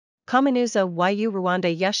Kaminuza YU Rwanda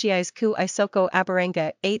yashyize ku isoko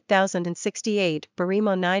abarenga 8068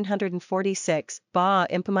 barimo 946 ba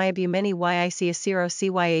impamyabumenyi y'isiro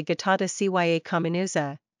cya gatatu cya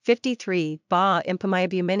Kaminuza 53 ba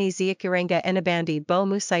impamyabumenyi z'ikirenga enabandi bo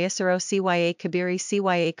musayisiro cya kabiri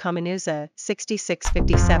cya Kaminuza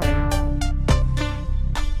 6657.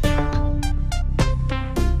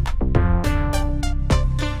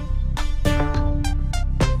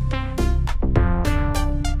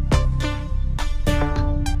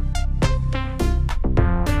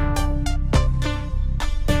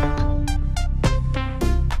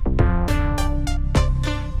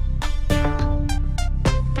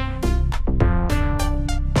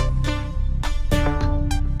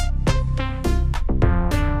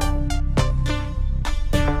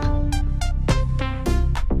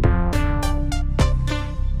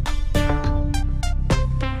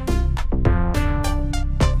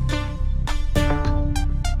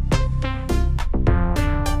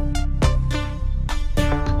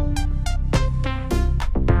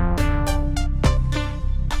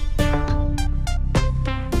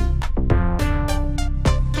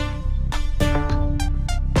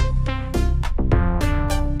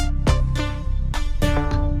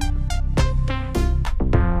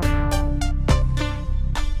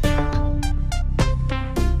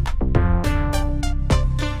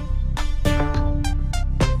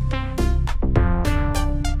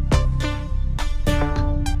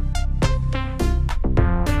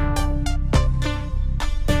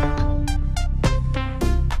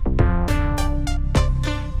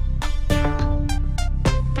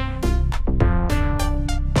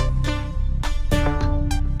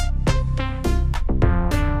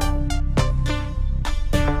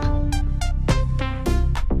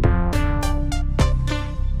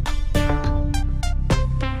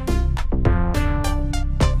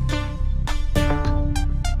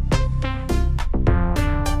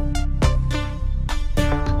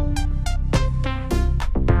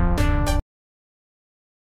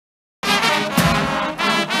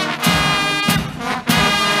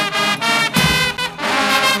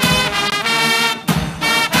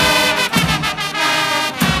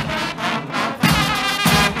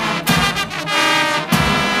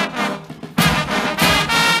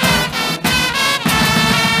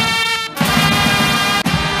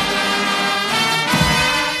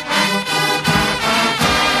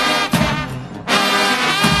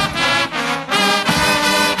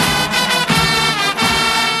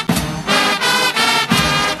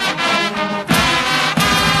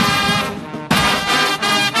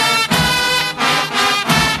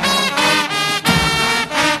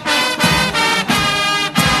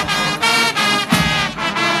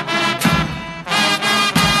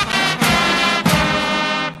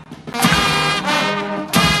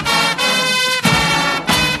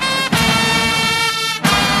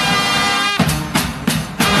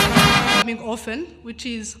 Often, which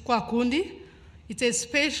is kwa kundi. It's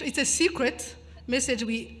a secret message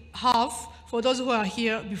we have for those who are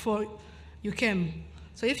here before you came.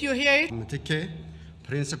 So if you hear it. Mtike,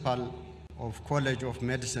 Principal of College of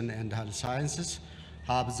Medicine and Health Sciences,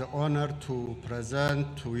 have the honor to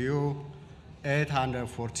present to you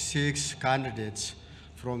 846 candidates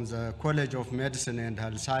from the College of Medicine and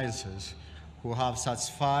Health Sciences who have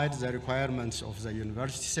satisfied the requirements of the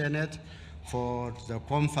University Senate for the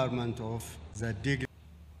conferment of the degree.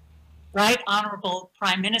 Right Honorable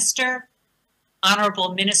Prime Minister,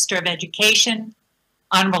 Honorable Minister of Education,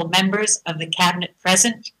 Honorable members of the Cabinet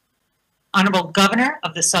present, Honorable Governor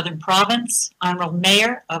of the Southern Province, Honorable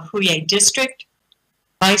Mayor of Huye District,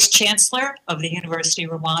 Vice Chancellor of the University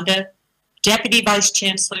of Rwanda, Deputy Vice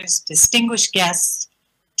Chancellors, distinguished guests,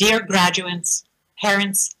 dear graduates,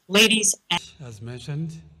 parents, ladies and... As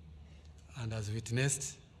mentioned and as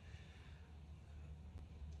witnessed,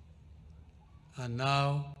 and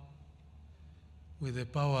now, with the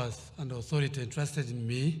powers and authority entrusted in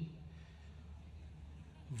me,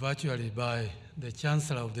 virtually by the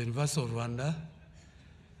Chancellor of the University of Rwanda,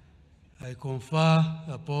 I confer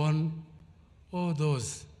upon all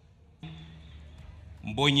those.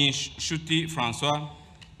 Mbonyi Shuti François,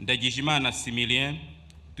 Ndagijimana Similien,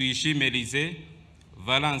 Tuyishime Lize,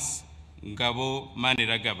 Valence Ngabo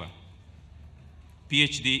Maniragaba,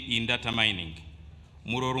 PhD in Data Mining,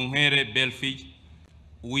 Murorunhere Belfig,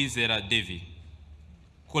 Wizera Devi,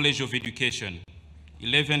 College of Education,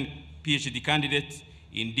 11 PhD candidates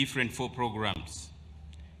in different 4 programs.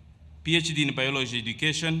 PhD in Biology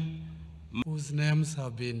Education, whose names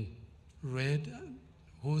have been read,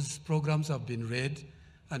 whose programs have been read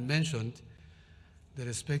and mentioned, the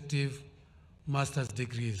respective master's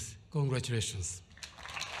degrees. Congratulations.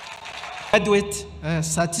 Graduate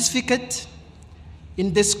certificate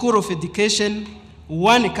in the School of Education,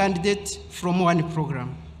 one candidate from one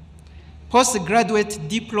program. Postgraduate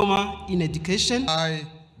diploma in education. I,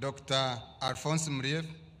 Dr. Alphonse Mriev,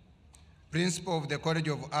 Principal of the College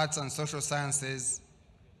of Arts and Social Sciences,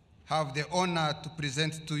 have the honor to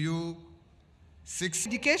present to you 6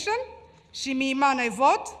 Education, Shimimana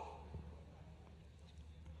Vote,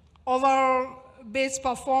 overall best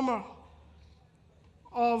performer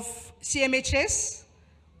of CMHS,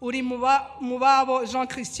 Uri Mubabo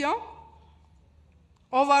Jean-Christian,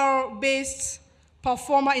 overall best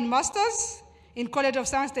performer in Masters in College of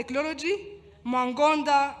Science Technology,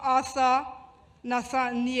 Mangonda Arthur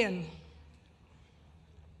Nathaniel.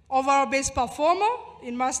 Overall best performer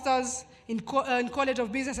in Masters in College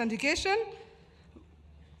of Business and Education,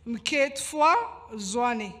 Mketfwa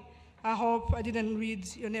Zwane. I hope I didn't read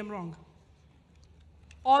your name wrong.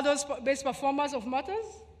 All those best performers of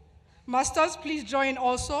Masters, please join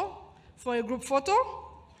also for a group photo.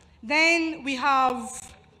 Then we have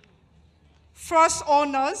first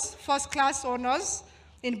class honors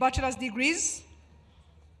in bachelor's degrees.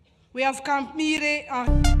 We have Kamire.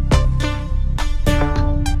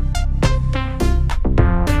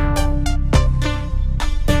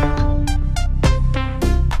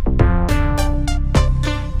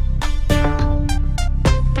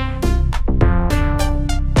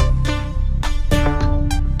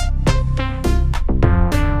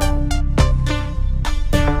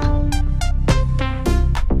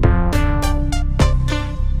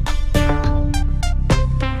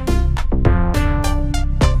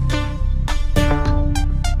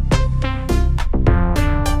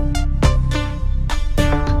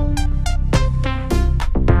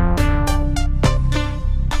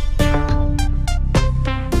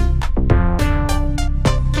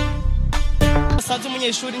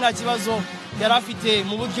 Umunyeshuri nta kibazo yari afite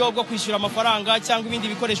mu buryo bwo kwishyura amafaranga cyangwa ibindi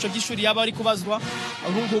bikoresho by'ishuri yaba ari kubazwa,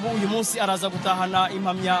 ngubu uyu munsi araza gutahana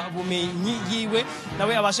impamyabumenyi yiwe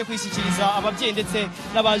nawe abashe kwishyikiriza ababyeyi ndetse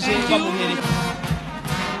n'abaje bamuhereye.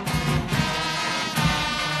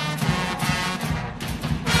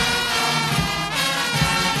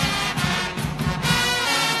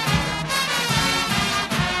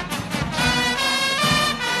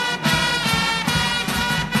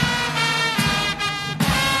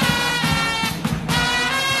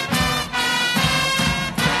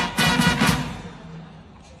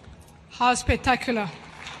 How spectacular.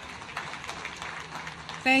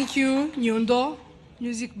 Thank you, Nyundo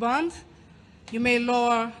Music Band. You may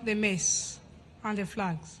lower the mace and the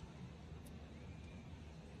flags.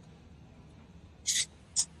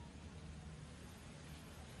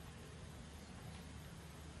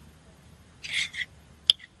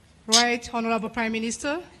 Right, Honorable Prime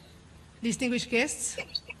Minister, distinguished guests,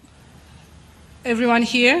 everyone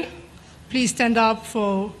here, please stand up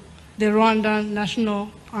for the Rwandan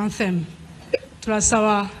national anthem.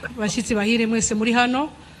 Turasaba bashitsi bahire mwese muri hano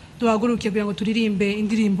duhaguruke kugira ngo turirimbe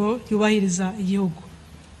indirimbo yubahiriza igihugu.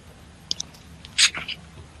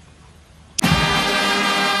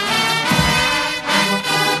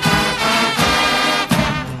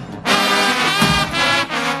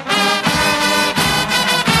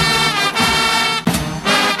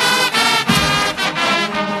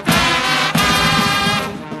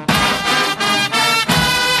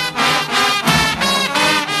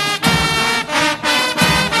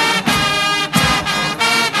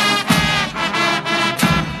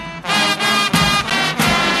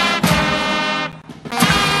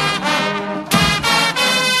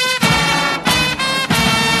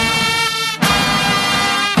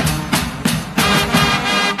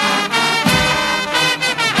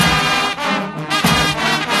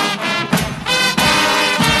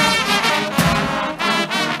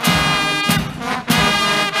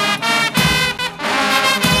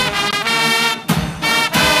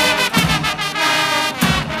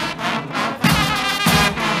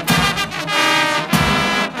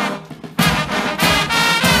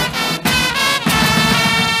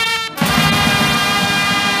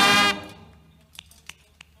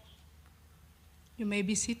 You may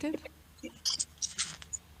be seated.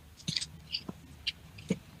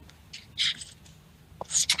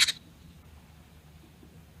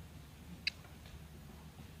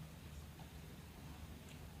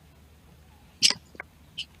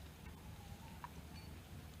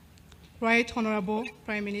 Right, Honorable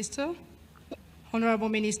Prime Minister, Honorable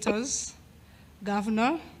Ministers,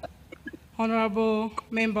 Governor, Honorable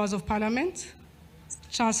Members of Parliament,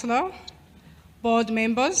 Chancellor, Board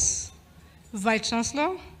Members, Vice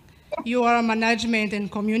Chancellor, UR Management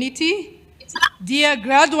and Community, dear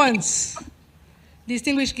graduates,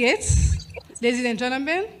 distinguished guests, ladies and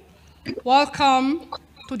gentlemen, Welcome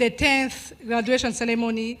to the 10th graduation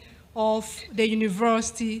ceremony of the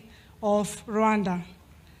University of Rwanda.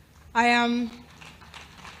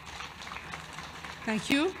 Thank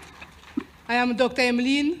you. I am Dr.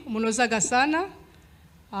 Emeline Munoza-Gasana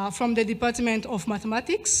from the Department of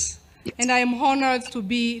Mathematics, and I am honored to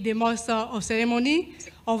be the Master of Ceremony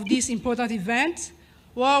of this important event,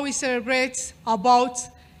 where we celebrate about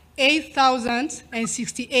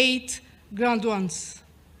 8,068 graduates,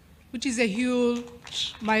 which is a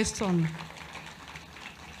huge milestone.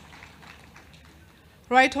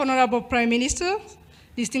 Right Honorable Prime Minister,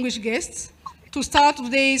 distinguished guests, to start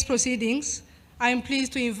today's proceedings, I am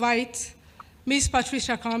pleased to invite Ms.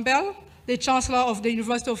 Patricia Campbell, the Chancellor of the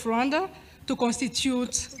University of Rwanda, to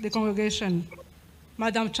constitute the congregation.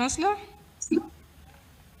 Madam Chancellor.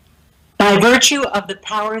 By virtue of the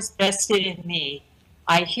powers vested in me,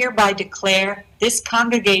 I hereby declare this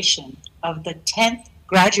congregation of the 10th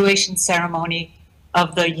graduation ceremony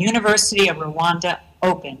of the University of Rwanda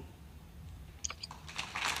open.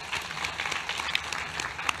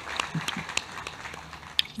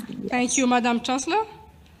 Thank you, Madam Chancellor.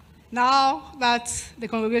 Now that the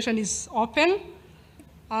congregation is open,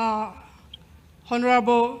 Right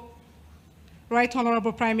Honorable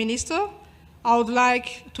Prime Minister, I would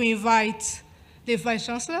like to invite the Vice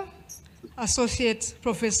Chancellor, Associate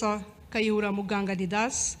Professor Kayihura Muganga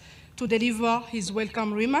Didas, to deliver his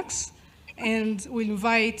welcome remarks, and we'll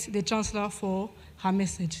invite the Chancellor for her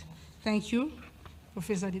message. Thank you,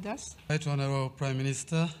 Professor Didas. Right Honorable Prime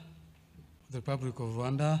Minister of the Republic of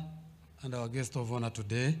Rwanda and our guest of honor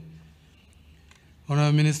today,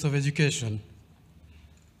 Honorable Minister of Education,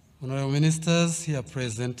 Honorable Ministers here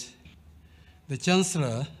present, the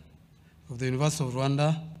Chancellor of the University of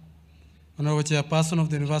Rwanda, Honorable Chairperson of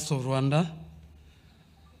the University of Rwanda,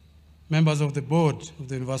 members of the Board of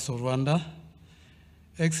the University of Rwanda,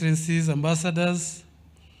 Excellencies, Ambassadors,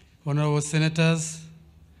 Honorable Senators,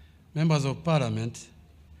 Members of Parliament,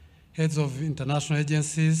 Heads of international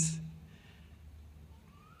agencies,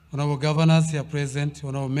 Honorable Governors here present,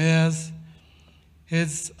 Honorable Mayors,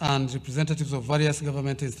 Heads and representatives of various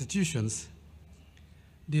government institutions,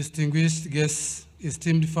 distinguished guests,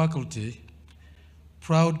 esteemed faculty,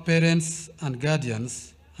 proud parents and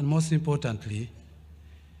guardians, and most importantly,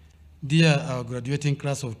 dear our graduating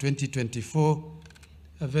class of 2024,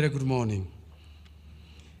 a very good morning.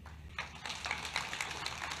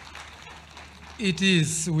 It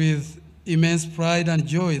is with immense pride and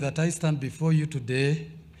joy that I stand before you today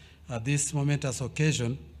at this momentous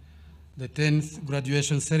occasion, the 10th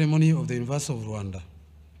graduation ceremony of the University of Rwanda.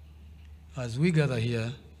 As we gather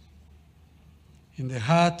here in the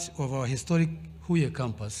heart of our historic IHUMURE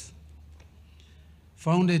campus,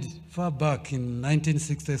 founded far back in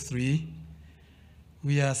 1963,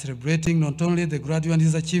 we are celebrating not only the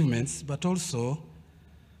graduates' achievements, but also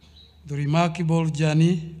the remarkable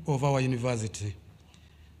journey of our university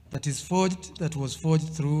that was forged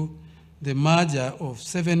through the merger of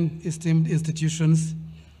 7 esteemed institutions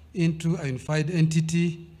into a unified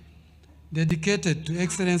entity dedicated to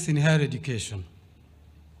excellence in higher education.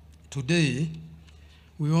 Today,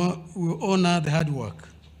 we honor the hard work,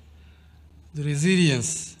 the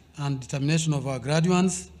resilience and determination of our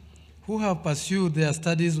graduates who have pursued their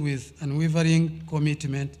studies with unwavering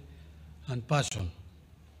commitment and passion.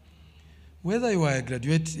 Whether you are a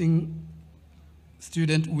graduating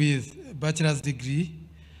student with a bachelor's degree,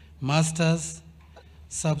 master's,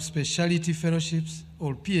 subspecialty fellowships,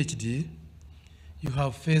 or PhD, you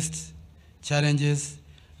have faced challenges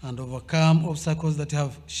and overcome obstacles that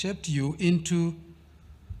have shaped you into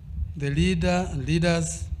the leader and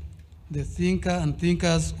leaders, the thinker and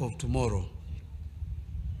thinkers of tomorrow.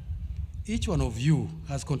 Each one of you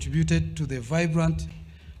has contributed to the vibrant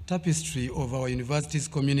tapestry of our university's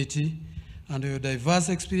community, and your diverse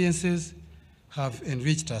experiences have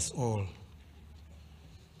enriched us all.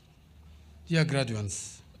 Dear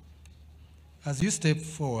graduates, as you step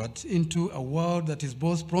forward into a world that is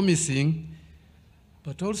both promising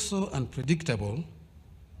but also unpredictable,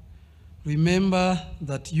 remember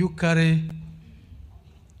that you carry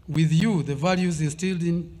with you the values instilled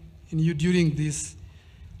in you during this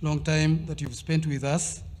long time that you've spent with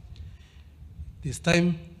us. This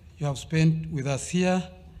time you have spent with us here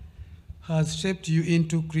has shaped you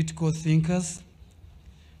into critical thinkers,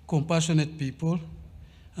 compassionate people,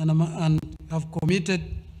 and have committed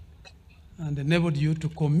and enabled you to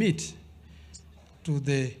commit to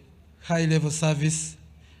the high-level service,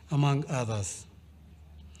 among others.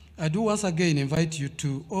 I do once again invite you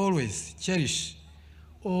to always cherish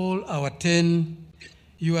all our 10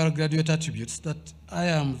 UR graduate attributes that I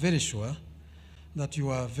am very sure that you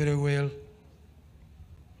are very well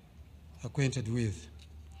acquainted with.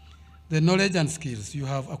 The knowledge and skills you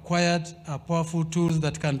have acquired are powerful tools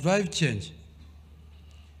that can drive change,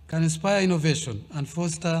 can inspire innovation, and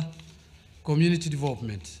foster community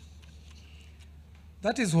development.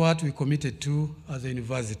 That is what we committed to as a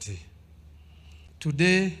university.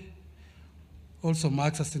 Today also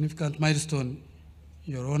marks a significant milestone,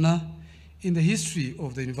 Your Honor, in the history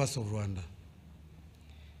of the University of Rwanda.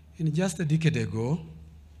 In just a decade ago,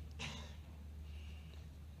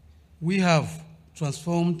 we have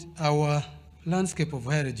transformed our landscape of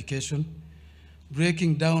higher education,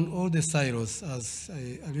 breaking down all the silos, as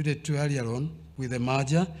I alluded to earlier on, with the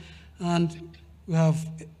merger, and we have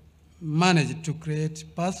managed to create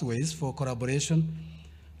pathways for collaboration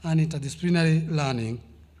and interdisciplinary learning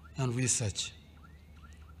and research.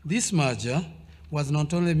 This merger was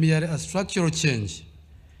not only merely a structural change,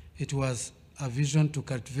 it was a vision to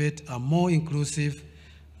cultivate a more inclusive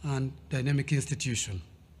and dynamic institution,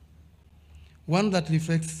 one that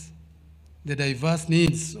reflects the diverse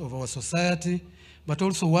needs of our society, but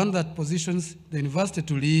also one that positions the university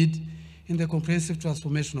to lead in the comprehensive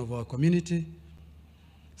transformation of our community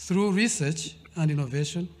through research and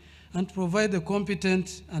innovation, and provide the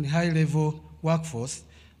competent and high-level workforce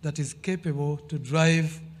that is capable to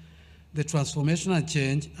drive the transformation and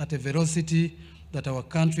change at a velocity that our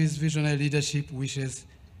country's visionary leadership wishes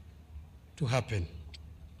to happen.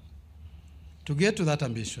 To get to that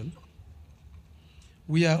ambition,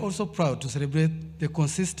 we are also proud to celebrate the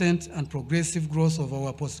consistent and progressive growth of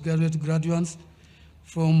our postgraduate graduates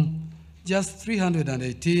from just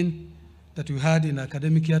 318 that we had in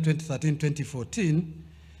academic year 2013-2014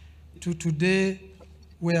 to today,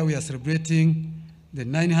 where we are celebrating the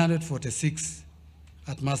 946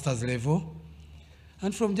 at master's level,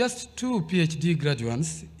 and from just 2 PhD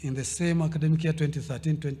graduates in the same academic year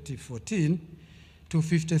 2013-2014 to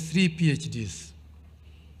 53 PhDs.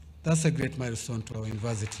 That's a great milestone to our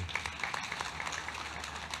university.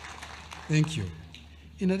 Thank you.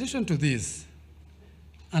 In addition to this,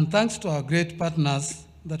 and thanks to our great partners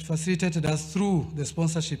that facilitated us through the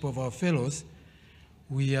sponsorship of our fellows,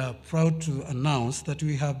 we are proud to announce that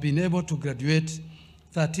we have been able to graduate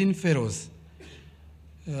 13 fellows,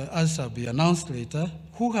 as shall be announced later,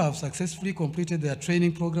 who have successfully completed their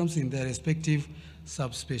training programs in their respective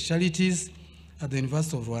subspecialties at the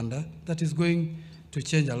University of Rwanda. That is going to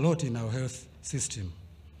change a lot in our health system.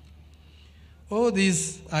 All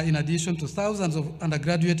these are in addition to thousands of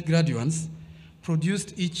undergraduate graduates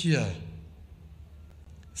produced each year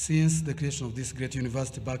since the creation of this great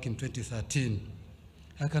university back in 2013.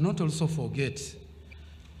 I cannot also forget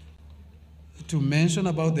to mention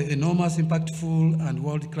about the enormous, impactful, and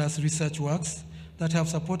world-class research works that have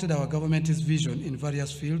supported our government's vision in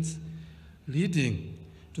various fields, leading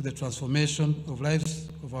to the transformation of lives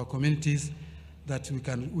of our communities that we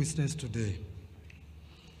can witness today.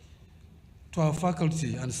 To our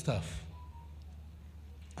faculty and staff,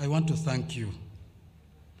 I want to thank you.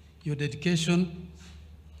 Your dedication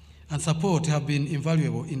and support have been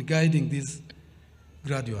invaluable in guiding these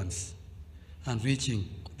graduates and reaching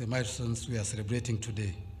the milestones we are celebrating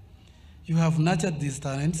today. You have nurtured these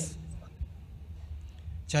talents,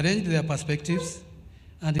 challenged their perspectives,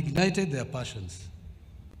 and ignited their passions.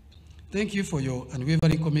 Thank you for your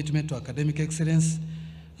unwavering commitment to academic excellence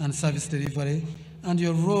and service delivery, and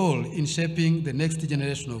your role in shaping the next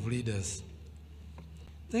generation of leaders.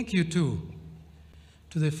 Thank you, too,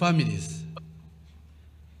 to the families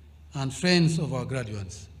and friends of our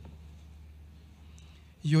graduates.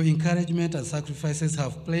 Your encouragement and sacrifices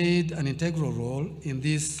have played an integral role in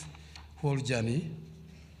this whole journey,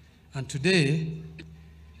 and today,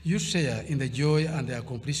 you share in the joy and the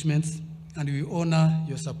accomplishments, and we honor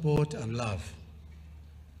your support and love.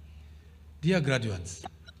 Dear graduates,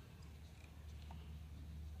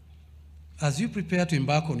 as you prepare to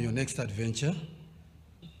embark on your next adventure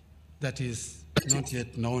that is not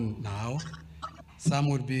yet known now, some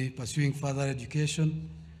will be pursuing further education,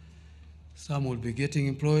 some will be getting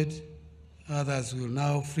employed, others will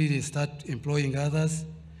now freely start employing others.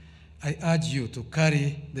 I urge you to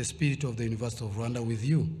carry the spirit of the University of Rwanda with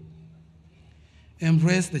you.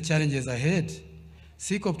 Embrace the challenges ahead,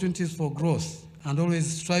 seek opportunities for growth, and always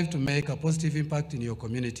strive to make a positive impact in your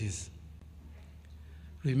communities.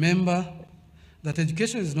 Remember that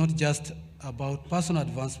education is not just about personal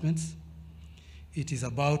advancements, it is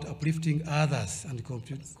about uplifting others and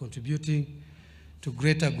contributing to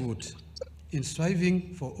greater good. In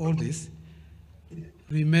striving for all this,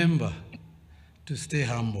 remember to stay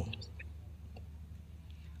humble.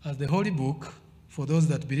 As the Holy Book, for those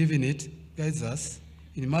that believe in it, guides us,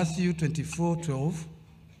 in Matthew 24:12,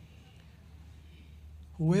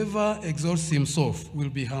 whoever exalts himself will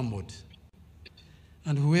be humbled,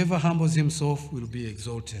 and whoever humbles himself will be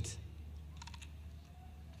exalted.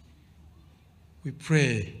 We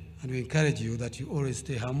pray and we encourage you that you always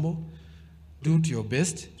stay humble, do to your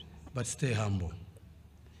best, but stay humble.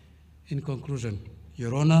 In conclusion,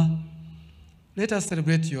 Your Honor, let us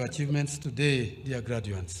celebrate your achievements today, dear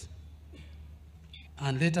graduates.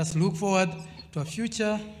 And let us look forward to a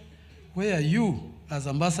future where you, as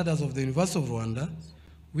ambassadors of the University of Rwanda,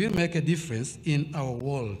 will make a difference in our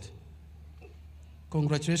world.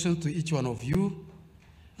 Congratulations to each one of you,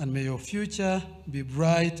 and may your future be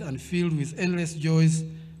bright and filled with endless joys.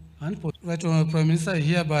 And Right Honorable Prime Minister, I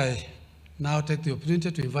hereby now take the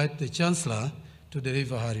opportunity to invite the Chancellor to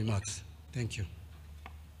deliver her remarks. Thank you.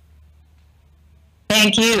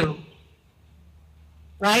 Thank you.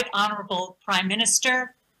 Right Honorable Prime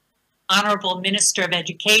Minister, Honorable Minister of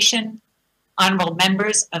Education, honorable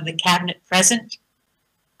members of the Cabinet present,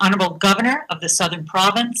 Honorable Governor of the Southern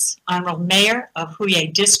Province, Honorable Mayor of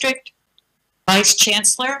IHUMURE District, Vice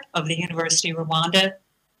Chancellor of the University of Rwanda,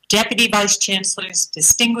 Deputy Vice Chancellors,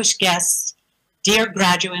 distinguished guests, dear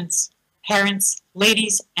graduates, parents,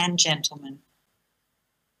 ladies and gentlemen.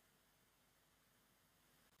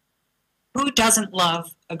 Who doesn't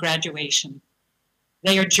love a graduation?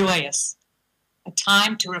 They are joyous, a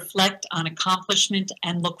time to reflect on accomplishment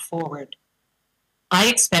and look forward. I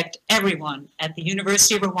expect everyone at the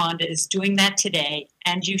University of Rwanda is doing that today,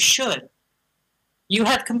 and you should. You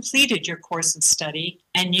have completed your course of study,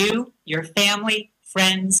 and you, your family,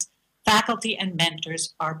 friends, faculty, and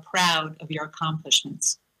mentors are proud of your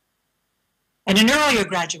accomplishments. At an earlier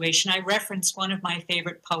graduation, I referenced one of my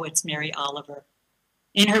favorite poets, Mary Oliver.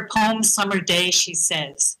 In her poem, Summer Day, she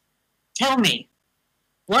says, "Tell me,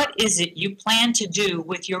 what is it you plan to do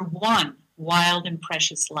with your one wild and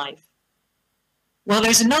precious life?" Well,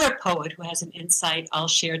 there's another poet who has an insight I'll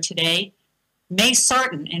share today. May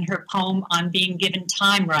Sarton, in her poem on being given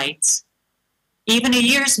time, writes, "Even a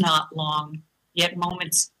year's not long, yet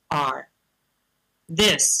moments are.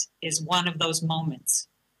 This is one of those moments.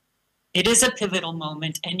 It is a pivotal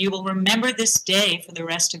moment, and you will remember this day for the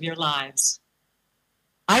rest of your lives.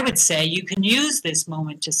 I would say you can use this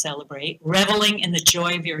moment to celebrate, reveling in the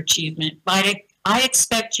joy of your achievement, but I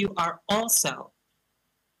expect you are also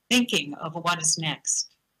thinking of what is next.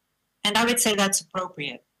 And I would say that's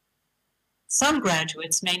appropriate. Some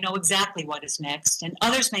graduates may know exactly what is next, and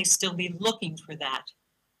others may still be looking for that.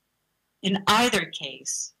 In either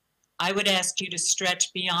case, I would ask you to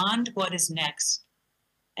stretch beyond what is next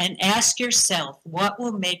and ask yourself what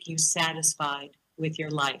will make you satisfied with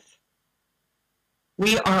your life.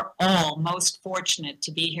 We are all most fortunate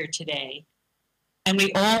to be here today, and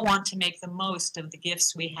we all want to make the most of the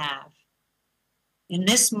gifts we have. In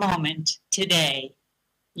this moment today,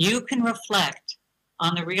 you can reflect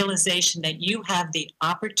on the realization that you have the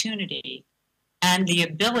opportunity and the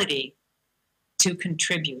ability to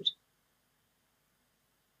contribute.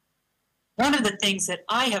 One of the things that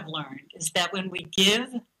I have learned is that when we give,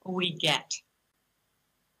 we get.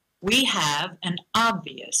 We have an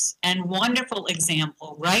obvious and wonderful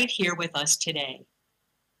example right here with us today.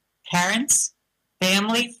 Parents,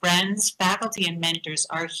 family, friends, faculty, and mentors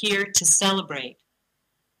are here to celebrate.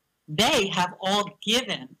 They have all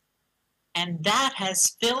given, and that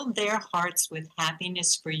has filled their hearts with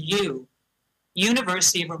happiness for you,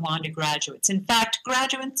 University of Rwanda graduates. In fact,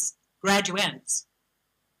 graduates,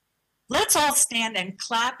 let's all stand and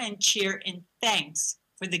clap and cheer in thanks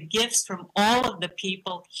for the gifts from all of the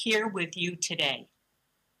people here with you today.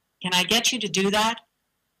 Can I get you to do that?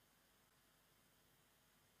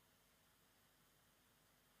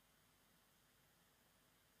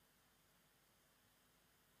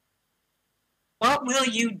 What will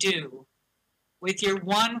you do with your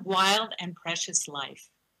one wild and precious life?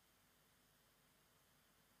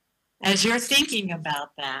 As you're thinking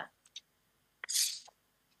about that,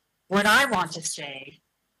 what I want to say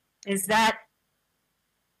is that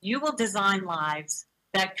you will design lives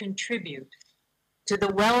that contribute to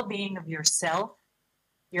the well-being of yourself,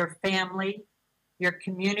 your family, your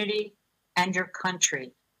community, and your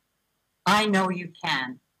country. I know you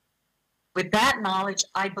can. With that knowledge,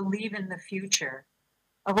 I believe in the future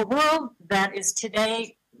of a world that is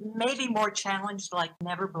today maybe more challenged like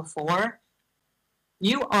never before.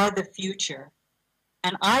 You are the future,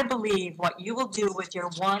 and I believe what you will do with your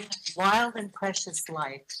one wild and precious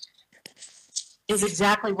life is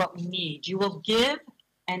exactly what we need. You will give,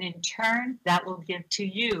 and in turn, that will give to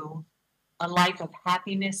you a life of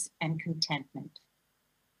happiness and contentment.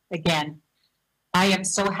 Again, I am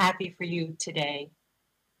so happy for you today.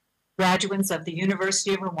 Graduates of the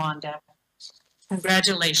University of Rwanda,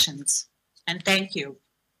 congratulations, and thank you.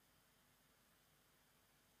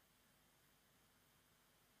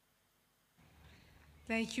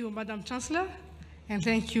 Thank you, Madam Chancellor, and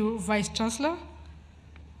thank you, Vice Chancellor.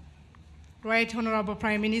 Right Honorable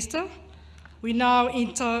Prime Minister, we now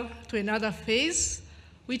enter to another phase,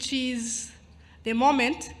 which is the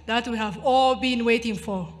moment that we have all been waiting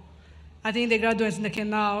for. I think the graduates can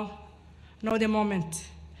now know the moment.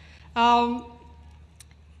 Right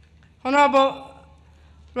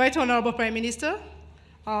Honorable Prime Minister,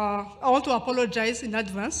 I want to apologize in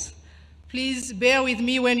advance. Please bear with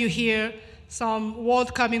me when you hear some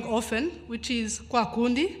word coming often, which is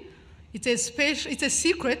Kwakundi. It's a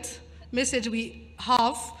secret message we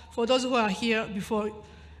have for those who are here before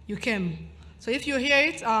you came. So if you hear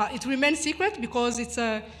it, it remains secret because it's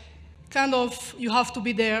a kind of, you have to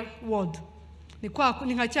be there word. Dear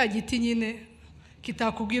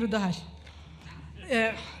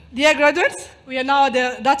graduates, we are now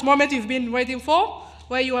at that moment you've been waiting for,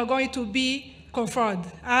 where you are going to be conferred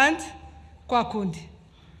and Kwakundi.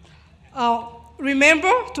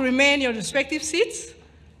 Remember to remain in your respective seats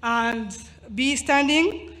and be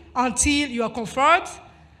standing until you are conferred,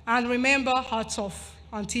 and remember, hats off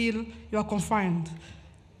until you are confined.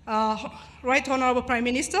 Right Honorable Prime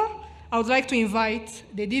Minister, I would like to invite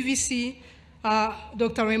the DVC,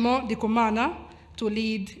 Dr. Raymond Dikomana, to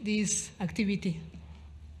lead this activity.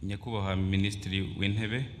 Nyakubahwa Minisitiri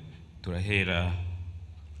w'Intebe, turahera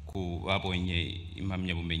ku babonye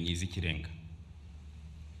impamyabumenyi z'ikirenga.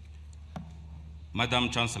 Madam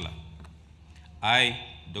Chancellor, I,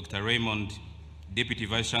 Dr. Raymond, Deputy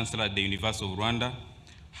Vice Chancellor at the University of Rwanda,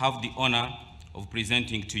 have the honor of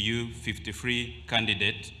presenting to you 53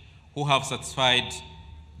 candidates who have satisfied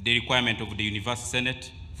the requirement of the University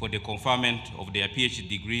Senate for the conferment of their PhD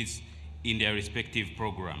degrees in their respective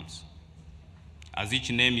programs. As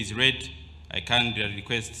each name is read, I kindly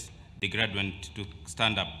request the graduate to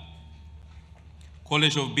stand up.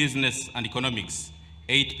 College of Business and Economics,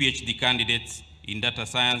 8 PhD candidates in data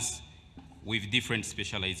science with different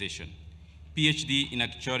specialization. PhD in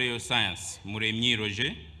Actuarial Science, Muremyi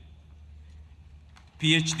Roger.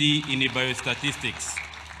 PhD in Biostatistics,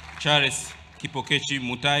 Charles Kipokechi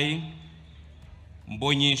Mutai.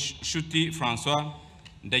 Mbonyi Shuti François,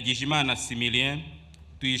 Ndagijimana Similien,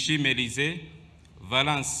 Tuyishime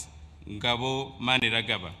Valence Ngabo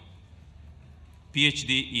Maniragaba.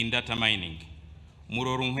 PhD in Data Mining.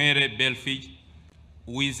 Murorunhere Belfi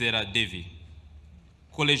Wizera Devi.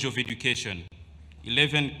 College of Education,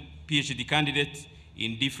 11 PhD candidates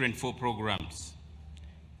in different 4 programs.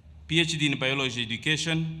 PhD in Biology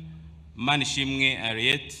Education, Manishimwe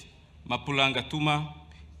Ariet, Mapulanga Tuma.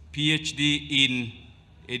 PhD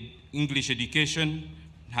in English Education,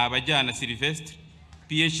 Habajana Silvestre.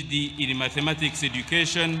 PhD in Mathematics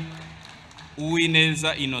Education,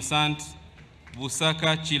 Uineza Innocent,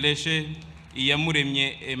 Busaka Chileshe,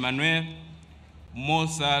 Iyamuremye Emmanuel,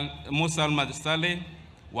 Mosal Madstale,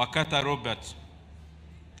 Wakata Robert.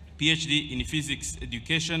 PhD in Physics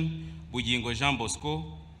Education, Bujingo Jean Bosco,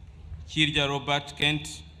 Kirja Robert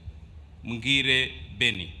Kent, Mungire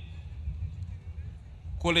Beni.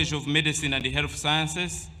 College of Medicine and Health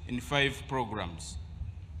Sciences in 5 programs.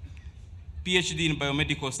 PhD in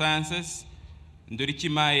Biomedical Sciences,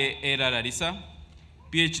 Ndorichimaye Era Larissa.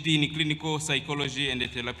 PhD in Clinical Psychology and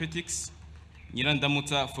Therapeutics,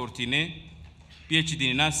 Nyirandamuta Fortune.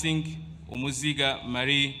 PhD in Nursing, Umuziga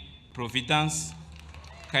Marie Providence,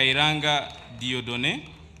 Kairanga Diodone.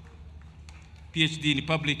 PhD in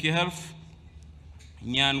Public Health,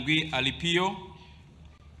 Nyangwi Alipio.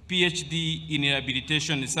 PhD in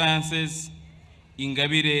Rehabilitation Sciences,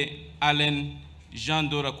 Ingabire Allen Jean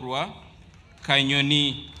Dora Croix,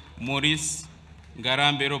 Kanyoni Maurice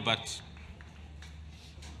Ngarambe Robert.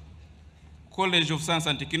 College of Science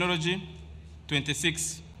and Technology,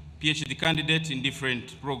 26 PhD candidates in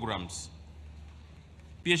different programs.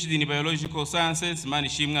 PhD in Biological Sciences,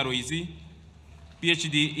 Manishimwa Roizi.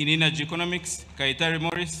 PhD in Energy Economics, Kaitari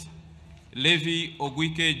Morris. Levi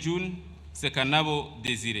Ogwike June, Sekanabo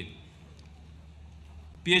Desire.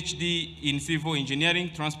 PhD in Civil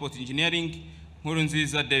Engineering, Transport Engineering,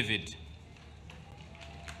 Murunziza David.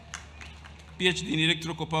 PhD in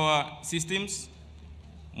Electrical Power Systems,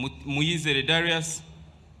 Muize Darius,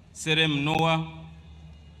 Serem Noah,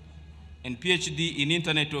 and PhD in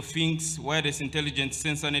Internet of Things, Wireless Intelligent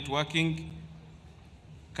Sensor Networking,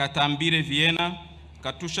 Katambire Vienna,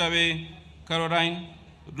 Katushabe Caroline,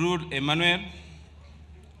 Rud Emmanuel,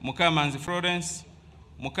 Mukamanzi Florence,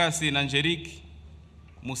 Mukasi Angelique,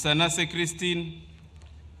 Musanase Christine,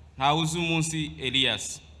 Hauzumunsi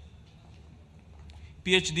Elias.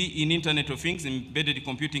 PhD in Internet of Things, Embedded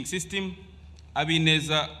Computing System,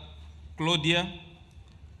 Abineza Claudia,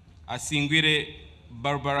 Asingwire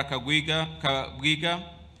Barbara Kabwiga,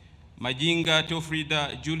 Majinga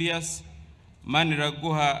Teofrida Julius,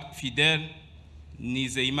 Maniraguha Fidel,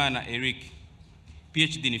 Nizeimana Eric.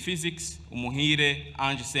 PhD in Physics, Umuhire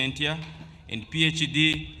Ange Sentia, and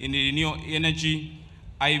PhD in Renewable Energy,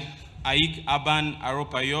 Aik Aban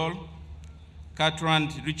Aropayol, Catrand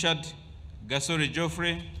Richard, Gasore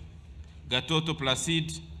Joffre, Gatoto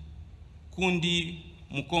Placide, Kundi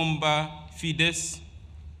Mukomba Fides,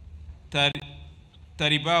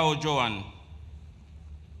 Taribao Joan.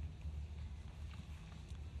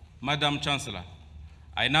 Madam Chancellor,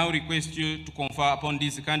 I now request you to confer upon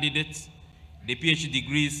these candidates the PhD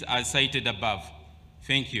degrees as cited above.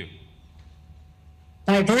 Thank you.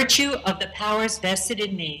 By virtue of the powers vested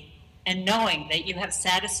in me, and knowing that you have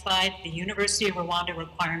satisfied the University of Rwanda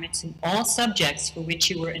requirements in all subjects for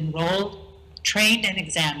which you were enrolled, trained, and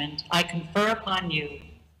examined, I confer upon you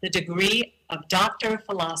the degree of Doctor of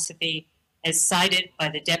Philosophy as cited by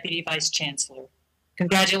the Deputy Vice Chancellor.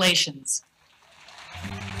 Congratulations.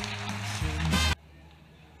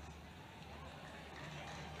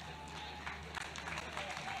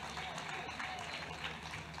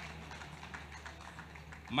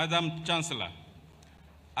 Madam Chancellor,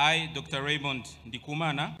 I, Dr. Raymond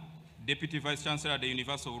Ndikumana, Deputy Vice Chancellor at the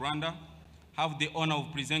University of Rwanda, have the honor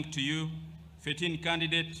of presenting to you 13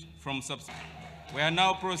 candidates from We are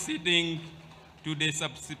now proceeding to the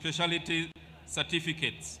subspecialty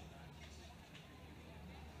certificates.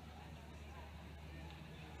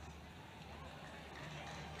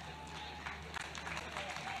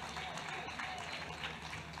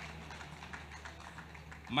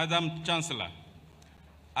 Madam Chancellor,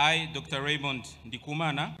 I, Dr. Raymond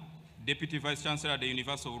Ndikumana, Deputy Vice Chancellor at the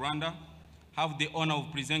University of Rwanda, have the honor of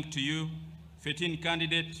presenting to you 13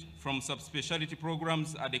 candidates from subspecialty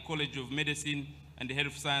programs at the College of Medicine and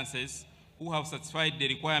Health Sciences who have satisfied the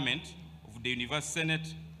requirement of the University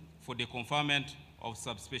Senate for the conferment of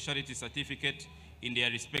subspecialty certificate in their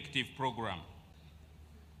respective program.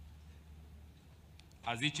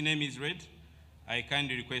 As each name is read, I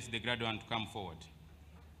kindly request the graduate to come forward.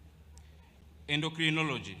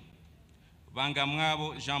 Endocrinology,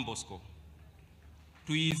 Vangamwabo Jean Bosco,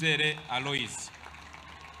 Tuizere Alois.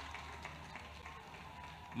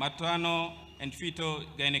 Maternal and fetal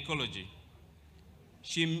gynecology,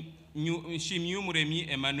 Shimyumuremi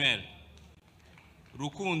Emmanuel,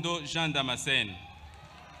 Rukundo Jean Damascene.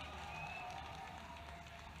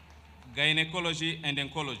 Gynecology and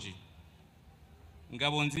oncology,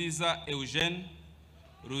 Ngabonziza Eugene,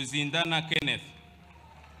 Ruzindana Kenneth.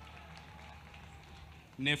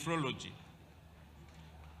 Nephrology,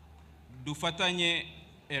 Dufatanye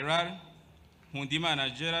Erar,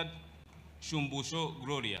 Hundimana Gerard, Shumbusho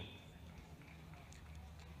Gloria.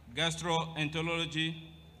 Gastroenterology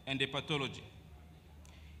and hepatology,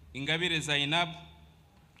 Ingabire Zainab,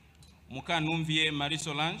 Mukanumvie Marie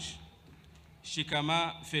Solange,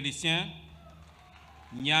 Shikama Felicien,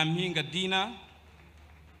 Nyaminga Dina.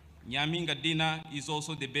 Nyaminga Dina is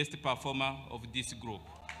also the best performer of this group.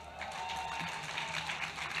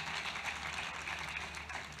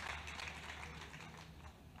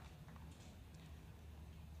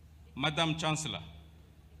 Madam Chancellor,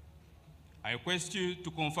 I request you to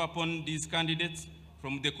confer upon these candidates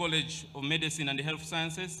from the College of Medicine and Health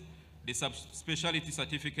Sciences the subspecialty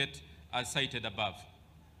certificate as cited above.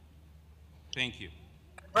 Thank you.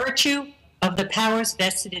 By virtue of the powers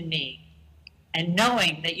vested in me, and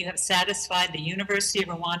knowing that you have satisfied the University of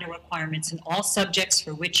Rwanda requirements in all subjects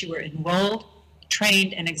for which you were enrolled,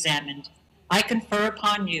 trained, and examined, I confer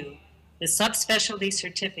upon you the subspecialty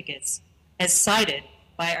certificates as cited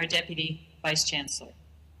by our Deputy Vice Chancellor.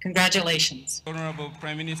 Congratulations. Honorable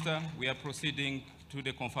Prime Minister, we are proceeding to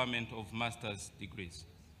the conferment of master's degrees.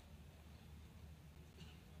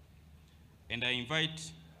 And I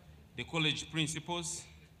invite the college principals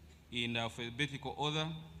in alphabetical order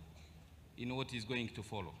in what is going to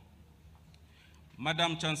follow.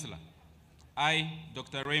 Madam Chancellor, I,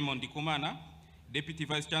 Dr. Raymond Ndikumana, Deputy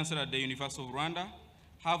Vice Chancellor at the University of Rwanda,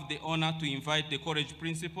 have the honor to invite the college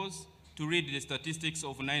principals to read the statistics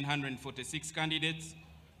of 946 candidates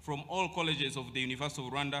from all colleges of the University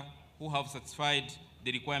of Rwanda who have satisfied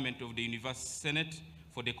the requirement of the University Senate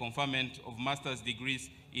for the conferment of master's degrees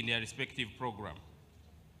in their respective program.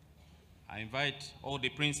 I invite all the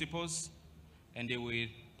principals and they will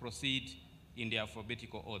proceed in the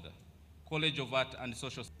alphabetical order. College of Art and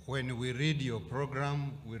Social. When we read your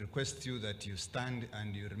program, we request you that you stand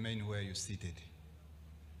and you remain where you're seated.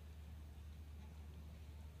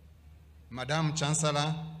 Madam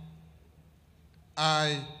Chancellor,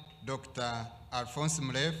 I, Dr. Alphonse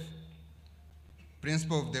Mlev,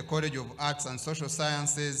 Principal of the College of Arts and Social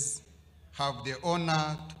Sciences, have the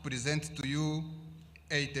honor to present to you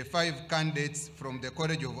 85 candidates from the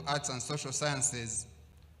College of Arts and Social Sciences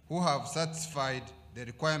who have satisfied the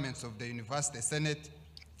requirements of the University Senate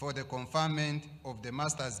for the conferment of the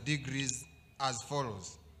master's degrees as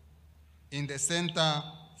follows. In the Center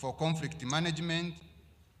for Conflict Management,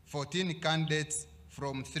 14 candidates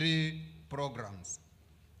from 3 programs.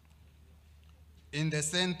 In the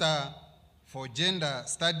Center for Gender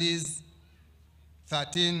Studies,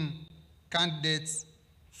 13 candidates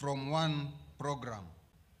from 1 program.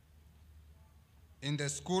 In the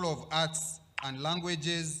School of Arts and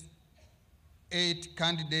Languages, 8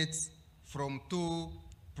 candidates from 2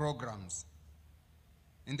 programs.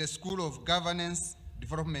 In the School of Governance,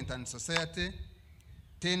 Development and Society,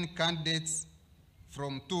 10 candidates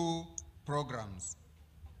from 2 programs.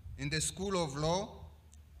 In the School of Law,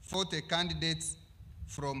 40 candidates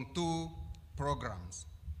from 2 programs.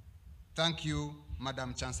 Thank you,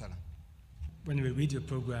 Madam Chancellor. When we read your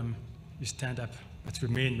program, you stand up, but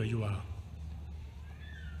remain where you are.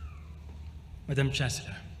 Madam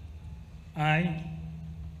Chancellor, I,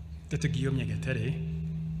 Dr. Guillaume Nyagatare,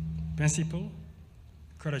 Principal,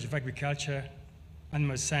 College of Agriculture,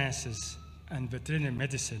 Animal Sciences, and Veterinary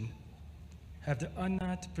Medicine, have the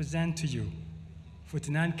honor to present to you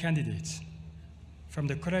 49 candidates from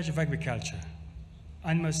the College of Agriculture,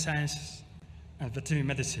 Animal Sciences, and Veterinary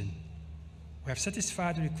Medicine who have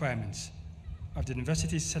satisfied the requirements of the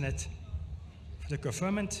University Senate for the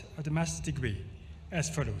conferment of the master's degree as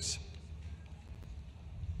follows.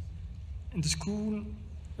 In the School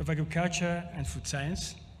of Agriculture and Food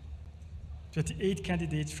Science, 28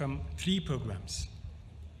 candidates from 3 programs.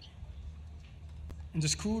 In the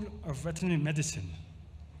School of Veterinary Medicine,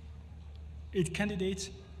 8 candidates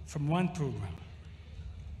from 1 program.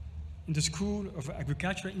 In the School of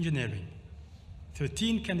Agricultural Engineering,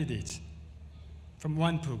 13 candidates from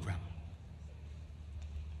 1 program.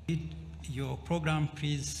 Your program,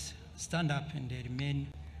 please stand up and remain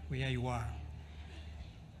where you are.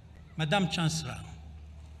 Madam Chancellor,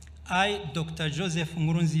 I, Dr. Joseph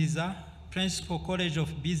Nkurunziza, Principal, College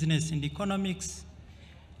of Business and Economics,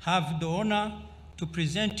 have the honor to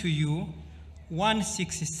present to you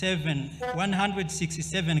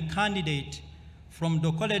 167 candidates from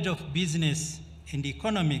the College of Business and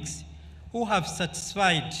Economics who have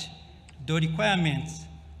satisfied the requirements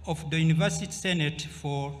of the University Senate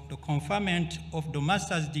for the conferment of the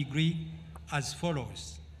master's degree as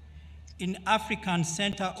follows. In African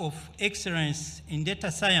Center of Excellence in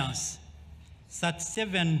Data Science,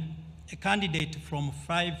 37 candidates from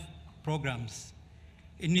 5 programs.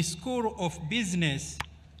 In the School of Business,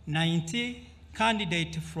 90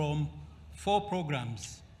 candidates from 4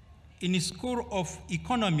 programs. In the School of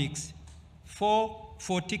Economics,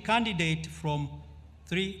 40 candidates from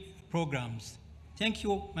 3 programs. Thank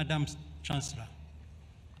you, Madam Chancellor.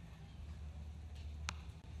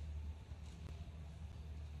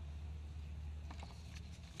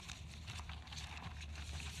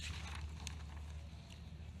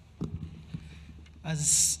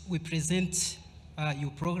 As we present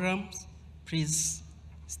your programs, please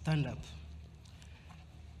stand up.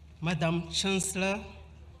 Madam Chancellor,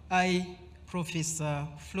 I, Professor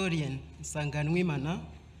Florian Sanganwimana,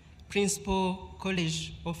 Principal,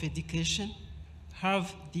 College of Education,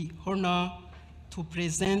 have the honor to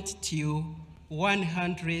present to you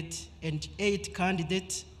 108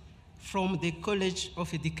 candidates from the College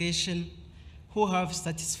of Education who have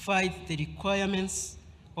satisfied the requirements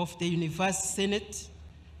of the University Senate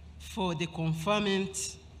for the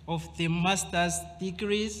conferment of the master's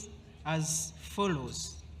degrees as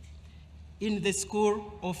follows. In the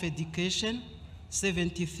School of Education,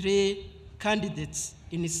 73 candidates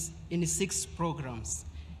in 6 programs.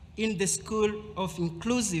 In the School of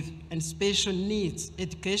Inclusive and Special Needs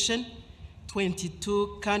Education,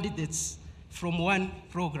 22 candidates from 1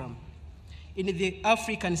 program. In the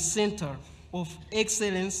African Center of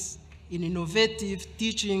Excellence in Innovative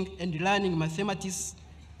Teaching and Learning Mathematics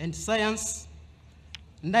and Science,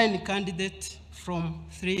 9 candidates from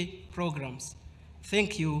 3 programs.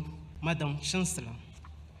 Thank you, Madam Chancellor.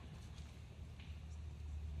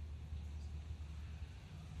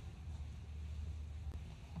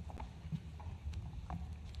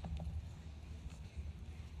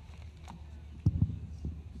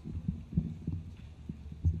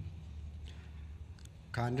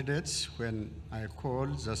 Candidates, when I call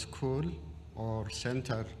the school or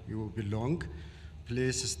center you belong,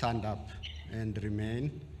 please stand up and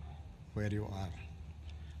remain where you are.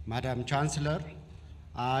 Madam Chancellor,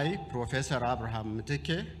 I, Professor Abraham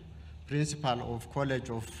Mtike, Principal of College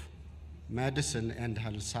of Medicine and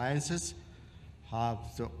Health Sciences, have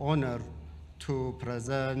the honor to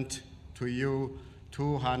present to you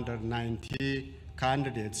 290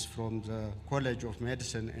 candidates from the College of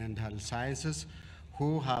Medicine and Health Sciences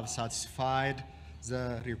who have satisfied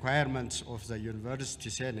the requirements of the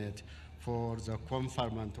University Senate for the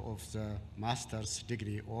conferment of the master's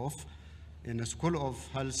degree of. In the School of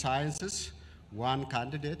Health Sciences, 1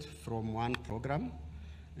 candidate from 1 program.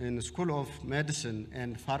 In the School of Medicine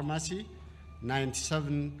and Pharmacy,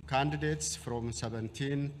 97 candidates from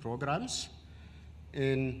 17 programs.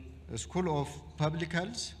 In the School of Public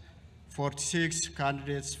Health, 46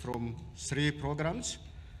 candidates from 3 programs.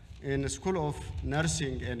 In the School of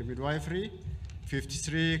Nursing and Midwifery,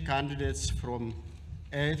 53 candidates from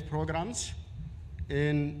 8 programs.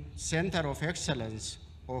 In Center of Excellence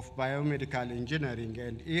of Biomedical Engineering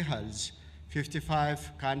and E-Health,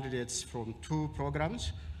 55 candidates from 2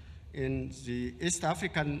 programs. In the East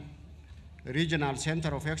African Regional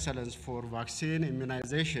Center of Excellence for Vaccine,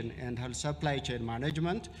 Immunization, and Health Supply Chain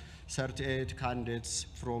Management, 38 candidates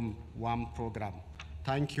from 1 program.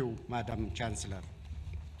 Thank you, Madam Chancellor.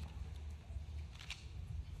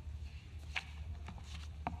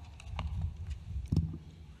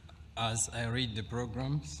 As I read the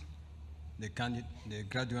programs, the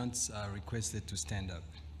graduates are requested to stand up.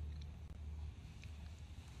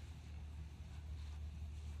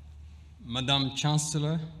 Madam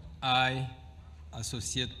Chancellor, I,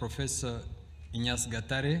 Associate Professor Ignace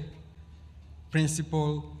Gatare,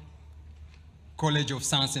 Principal, College of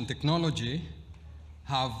Science and Technology,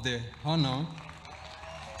 have the honor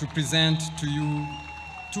to present to you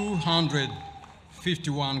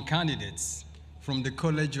 251 candidates from the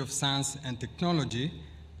College of Science and Technology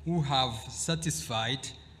who have satisfied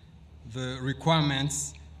the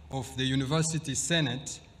requirements of the University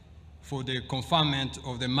Senate for the conferment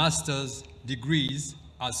of the master's degrees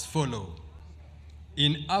as follows.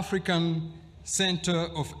 In African Center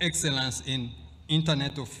of Excellence in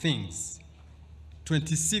Internet of Things,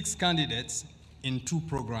 26 candidates in 2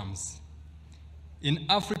 programs. In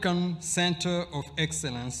African Center of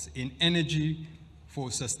Excellence in Energy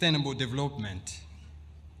for Sustainable Development,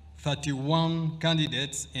 31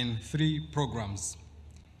 candidates in 3 programs.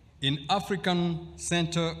 In African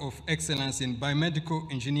Center of Excellence in Biomedical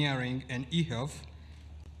Engineering and E-Health,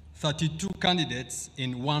 32 candidates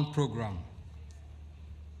in 1 program.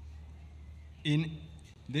 In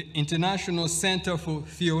the International Center for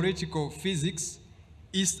Theoretical Physics,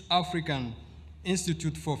 East African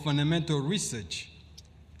Institute for Fundamental Research,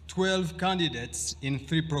 12 candidates in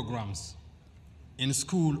 3 programs. In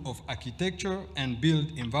School of Architecture and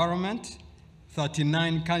Built Environment,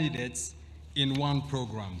 39 candidates in 1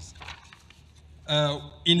 program.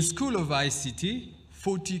 In School of ICT,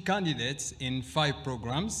 40 candidates in 5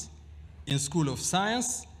 programs. In School of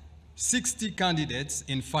Science, 60 candidates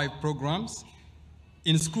in 5 programs.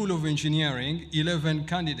 In School of Engineering, 11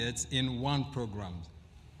 candidates in 1 program.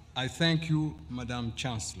 I thank you, Madam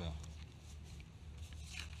Chancellor.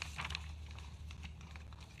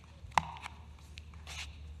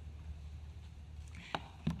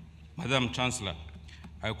 Madam Chancellor,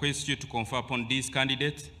 I request you to confer upon these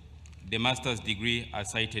candidates the master's degree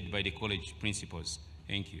as cited by the college principals.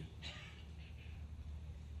 Thank you.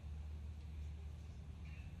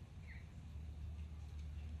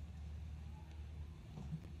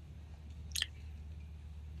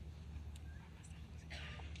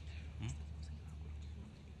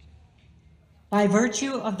 By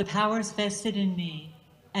virtue of the powers vested in me,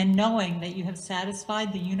 and knowing that you have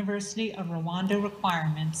satisfied the University of Rwanda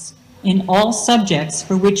requirements in all subjects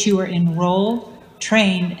for which you are enrolled,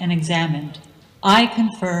 trained, and examined, I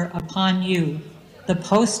confer upon you the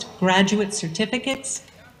postgraduate certificates,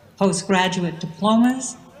 postgraduate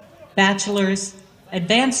diplomas, bachelor's,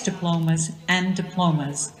 advanced diplomas, and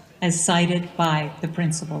diplomas as cited by the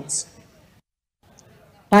principals.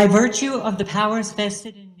 By virtue of the powers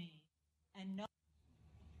vested in me, and no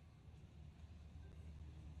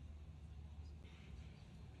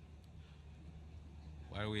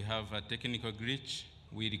While we have a technical glitch,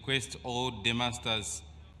 we request all the master's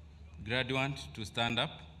graduates to stand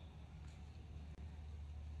up.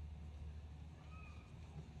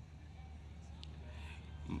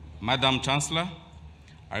 Madam Chancellor,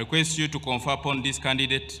 I request you to confer upon this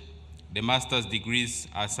candidate the master's degrees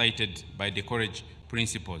as cited by the college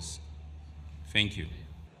principals. Thank you.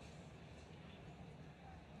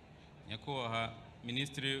 Nyakubahwa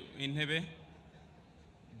Minisitiri w'Intebe,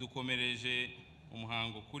 dukomereje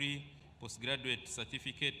umuhango kuri postgraduate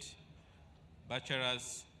certificate,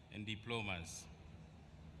 bachelors and diplomas.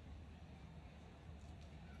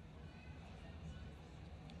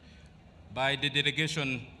 By the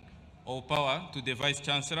delegation of power to the Vice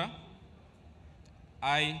Chancellor,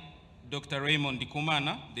 I, Dr. Raymond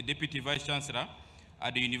Ndikumana, the Deputy Vice Chancellor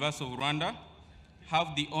at the University of Rwanda,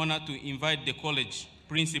 have the honor to invite the college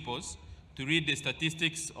principals to read the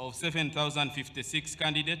statistics of 7,056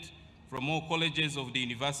 candidates from all colleges of the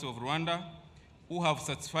University of Rwanda who have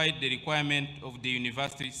satisfied the requirement of the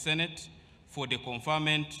University Senate for the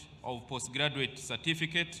conferment of postgraduate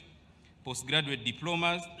certificate, postgraduate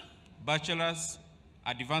diplomas, bachelor's,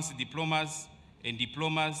 advanced diplomas, and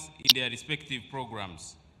diplomas in their respective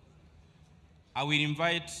programs. I will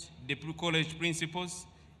invite the college principals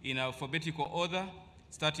in alphabetical order,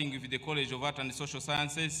 starting with the College of Art and Social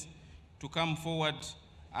Sciences, to come forward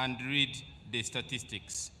and read the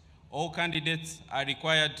statistics. All candidates are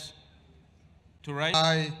required to write.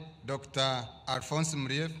 I, Dr. Alphonse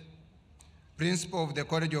Mriev, Principal of the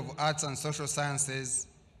College of Arts and Social Sciences,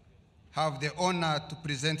 have the honor to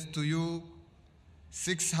present to you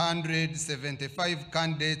 675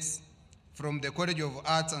 candidates from the College of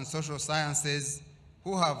Arts and Social Sciences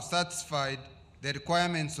who have satisfied the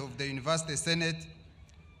requirements of the University Senate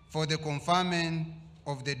for the conferment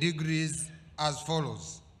of the degrees as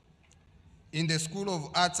follows. In the School of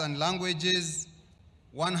Arts and Languages,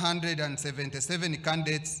 177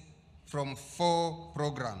 candidates from 4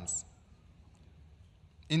 programs.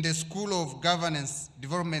 In the School of Governance,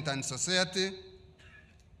 Development and Society,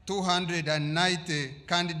 290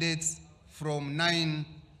 candidates from 9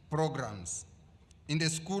 programs. In the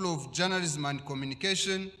School of Journalism and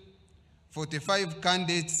Communication, 45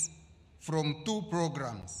 candidates from 2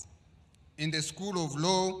 programs. In the School of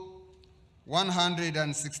Law,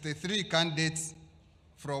 163 candidates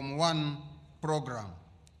from 1 program.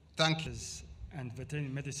 Thank you. And veterinary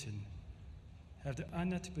medicine have the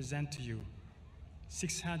honor to present to you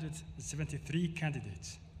 673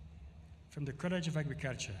 candidates from the College of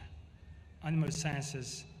Agriculture, Animal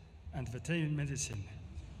Sciences, and Veterinary Medicine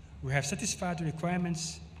who have satisfied the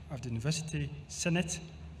requirements of the University Senate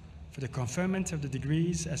for the conferment of the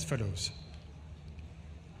degrees as follows.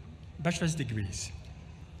 Bachelor's degrees.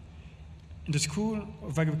 In the School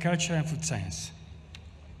of Agriculture and Food Science,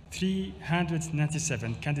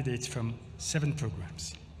 397 candidates from 7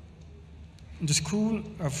 programs. In the School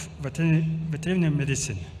of Veterinary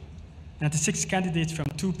Medicine, 96 candidates from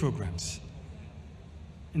 2 programs.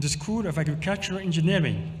 In the School of Agricultural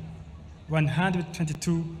Engineering,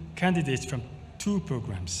 122 candidates from 2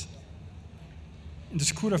 programs. In the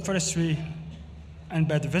School of Forestry and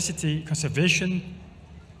Biodiversity Conservation,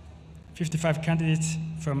 55 candidates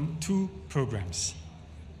from 2 programs.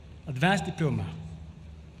 Advanced Diploma.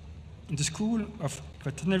 In the School of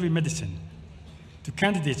Veterinary Medicine, 2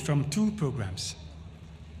 candidates from 2 programs.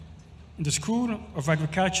 In the School of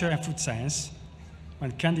Agriculture and Food Science,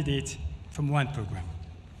 1 candidate from 1 program.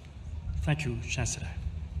 Thank you, Chancellor.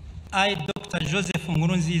 I, Dr. Joseph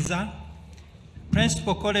Ngurunziza,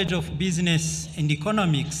 Principal College of Business and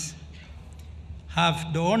Economics,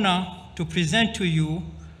 have the honor to present to you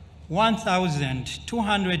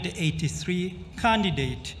 1,283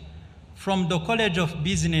 candidates from the College of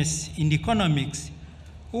Business and Economics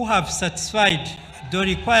who have satisfied the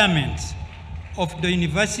requirements of the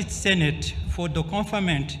University Senate for the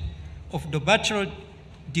conferment of the bachelor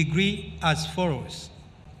degree as follows.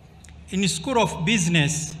 In the School of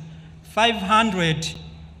Business,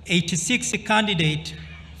 586 candidates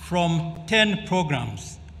from 10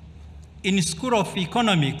 programs. In the School of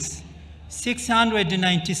Economics,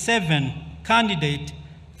 697 candidates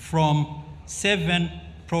from 7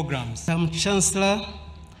 programs. Chancellor,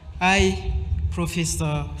 I,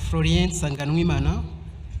 Professor Florien Sanganwimana,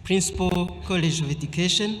 Principal College of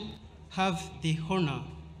Education, have the honor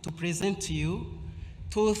to present to you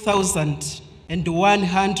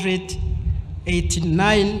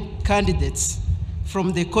 2,189 candidates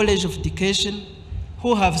from the College of Education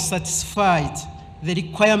who have satisfied the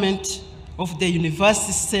requirement of the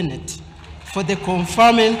University Senate for the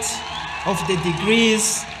conferment of the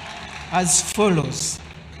degrees as follows.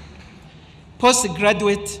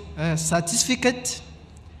 Postgraduate certificate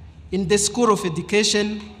in the School of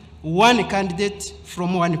Education, 1 candidate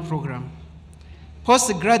from 1 program.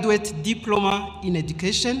 Postgraduate diploma in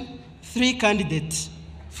education, 3 candidates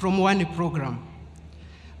from 1 program.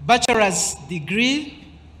 Bachelor's degree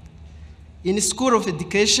in School of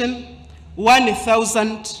Education,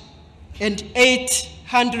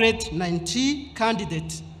 1,890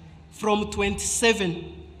 candidates from 27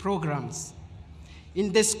 programs.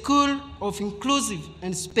 In the School of Inclusive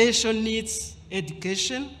and Special Needs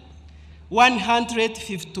Education,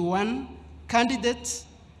 151 candidates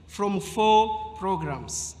from 4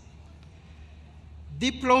 programs.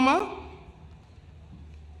 Diploma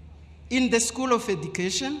in the School of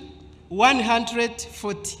Education,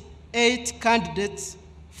 148 candidates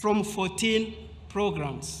from 14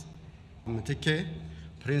 programs. Mtike,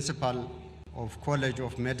 Principal of College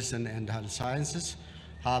of Medicine and Health Sciences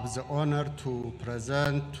have the honor to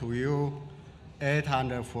present to you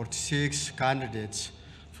 846 candidates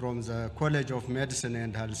from the College of Medicine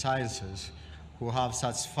and Health Sciences who have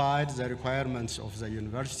satisfied the requirements of the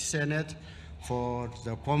University Senate for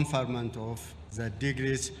the conferment of the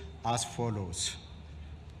degrees as follows.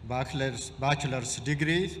 Bachelor's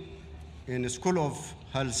degree in School of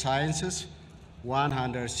Health Sciences,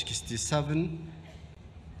 167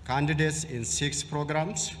 candidates in 6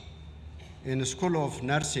 programs. In School of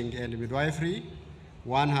Nursing and Midwifery,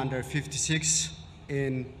 156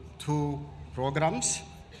 in 2 programs.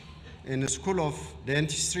 In the School of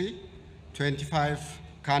Dentistry, 25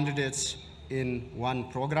 candidates in 1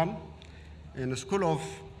 program. In the School of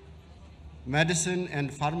Medicine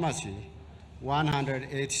and Pharmacy,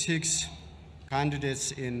 186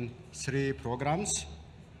 candidates in 3 programs.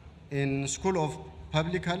 In School of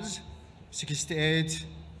Public Health, 68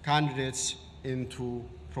 candidates in 2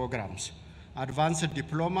 programs. Advanced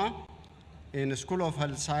Diploma in the School of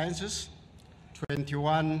Health Sciences,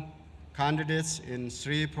 21 candidates in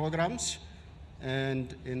 3 programs,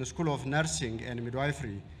 and in the School of Nursing and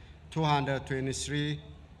Midwifery, 223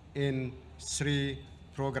 in 3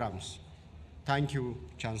 programs. Thank you,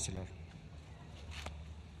 Chancellor.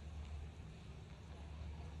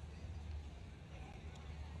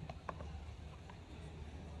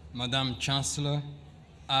 Madam Chancellor,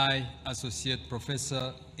 I, Associate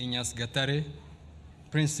Professor Ignace Gatare,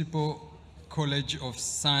 Principal, College of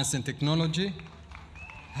Science and Technology,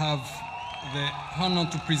 have the honor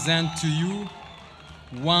to present to you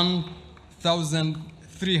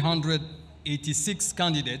 1,386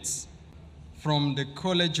 candidates from the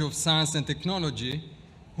College of Science and Technology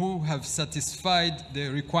who have satisfied the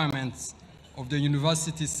requirements of the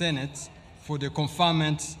University Senate for the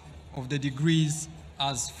conferment of the degrees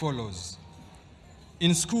as follows.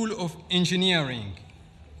 In School of Engineering,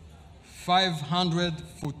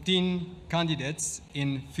 514 candidates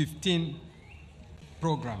in 15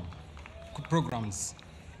 programs.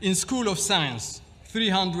 In School of Science,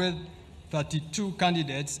 332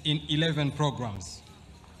 candidates in 11 programs.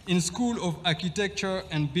 In School of Architecture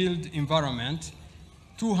and Built Environment,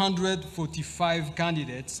 245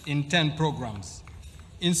 candidates in 10 programs.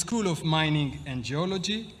 In School of Mining and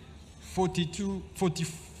Geology,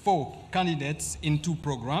 44 candidates in 2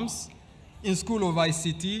 programs. In School of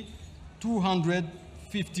ICT,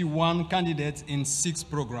 251 candidates in 6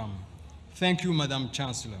 programs. Thank you, Madam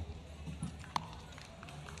Chancellor.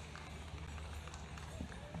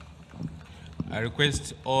 I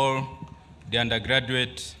request all the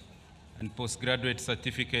undergraduate and postgraduate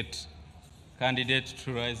certificate candidates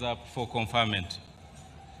to rise up for conferment.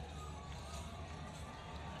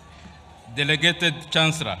 Delegated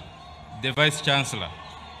Chancellor, the Vice Chancellor,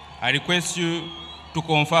 I request you to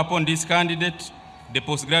confer upon this candidate the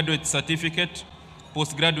postgraduate certificate,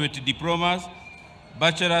 postgraduate diplomas,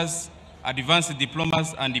 bachelor's, advanced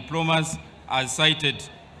diplomas, and diplomas as cited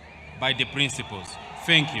by the principals.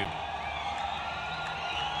 Thank you.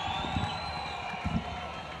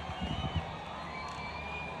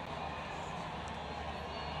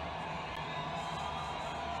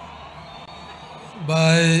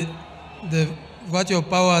 By the virtue of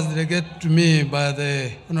powers delegated to me by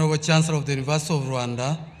the Honorable Chancellor of the University of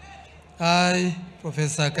Rwanda, I,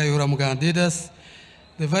 Professor Kayihura Mugandidas,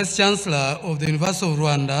 the Vice Chancellor of the University of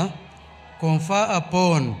Rwanda, confer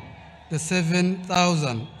upon the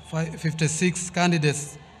 7,056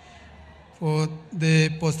 candidates for the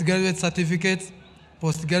postgraduate certificates,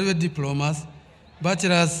 postgraduate diplomas,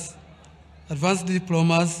 bachelor's, advanced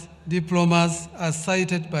diplomas, diplomas as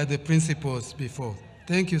cited by the principals before.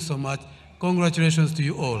 Thank you so much. Congratulations to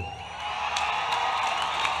you all.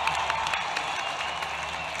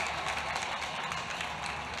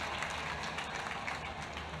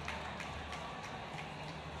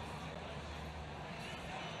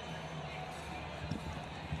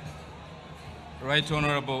 Right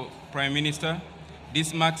Honorable Prime Minister,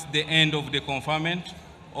 this marks the end of the conferment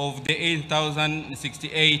of the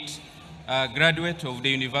 8,068 graduates of the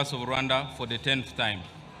University of Rwanda for the 10th time.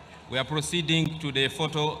 We are proceeding to the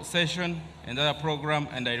photo session and other program,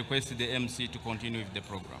 and I request the MC to continue with the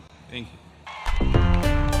program. Thank you.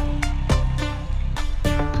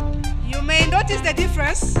 You may notice the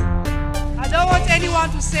difference. I don't want anyone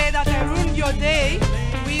to say that I ruined your day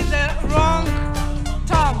with the wrong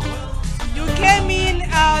term. You came in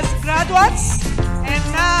as graduates, and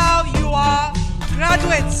now you are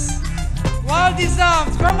graduates. Well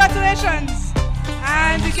deserved. Congratulations.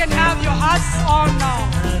 And you can have your hats on now.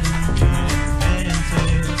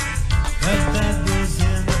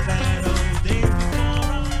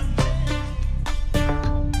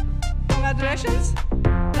 Congratulations.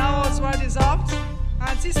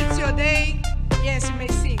 since it's your day, yes, you may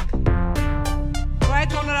sing.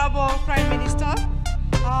 Right, Honorable Prime Minister,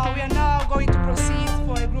 we are now going to proceed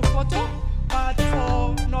for a group photo, but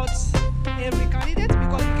for not every candidate,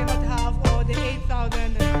 because we cannot have all the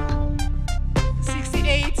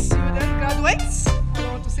 8,068 student graduates. I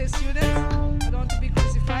don't want to say students, I don't want to be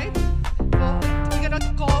crucified. But we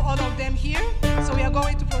cannot call all of them here, so we are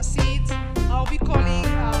going to proceed. I'll be calling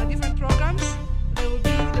different programs. There will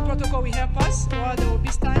be the protocol will help us, or they will be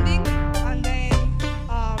standing, and then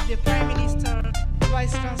the Prime Minister,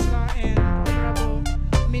 Vice Chancellor, and Honorable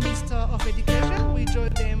Minister of Education will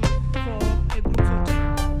join them for a group photo.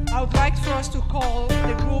 I would like for us to call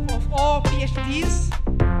the group of all PhDs.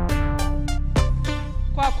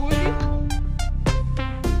 Kwa kundi.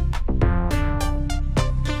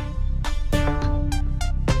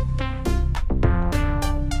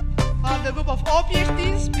 The group of all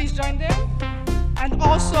PhDs, please join them. And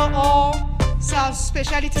also all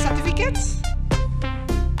specialty certificates.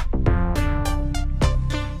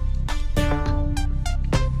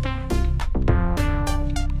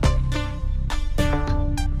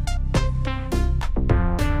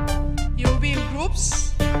 You'll be in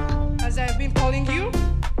groups, as I've been calling you.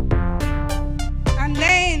 And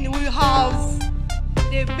then we'll have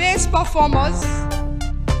the best performers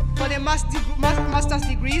for the master's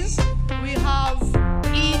degrees. We have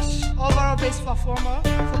each overall best performer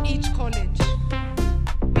for each college.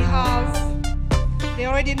 We have, they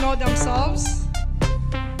already know themselves.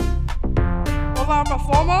 Overall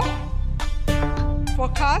performer for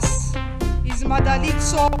CAS is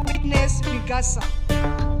Madalitso Witness Vigasa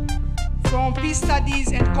from Peace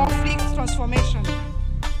Studies and Conflict Transformation.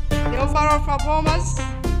 The overall performers,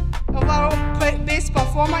 overall best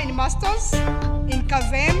performer in masters in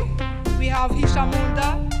CAVEM, we have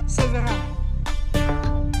Hishamunda Severin.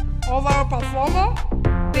 Overall performer,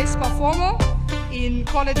 best performer in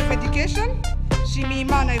College of Education,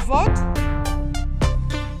 Shimima Naivot.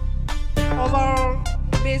 Overall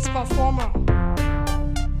best performer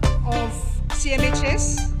of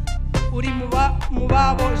CMHS, Uri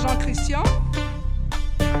Mubabo Jean-Christian.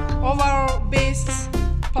 Overall best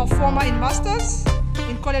performer in Masters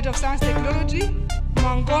in College of Science and Technology,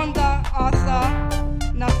 Mangonda Arthur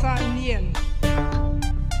Nathaniel.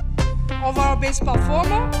 Overall best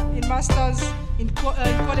performer in Masters in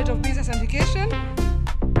College of Business Education,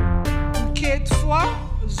 Kate Fwa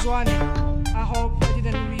Zwane. I hope I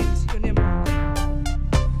didn't read your name wrong.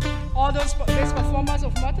 All those best performers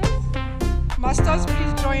of Masters,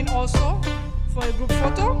 please join also for a group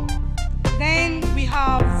photo. Then we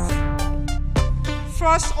have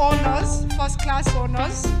first class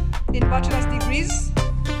honors in bachelor's degrees.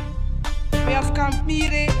 We have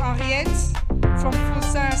Kamire Henriette from Food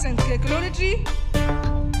Science and Technology,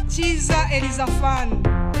 Chiza Elizafan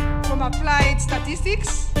from Applied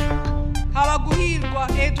Statistics, Hawaguhirwa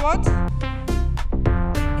Edward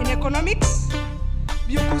in Economics,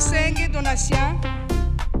 Byukusenge Donatien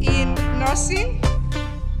in Nursing.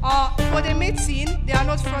 For the medicine, they are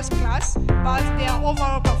not first class, but they are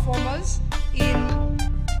overall performers in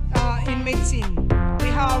medicine. We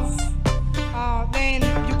have then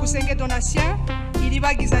Byukusenge Donatien,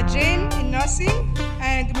 Iribagiza Jane in nursing,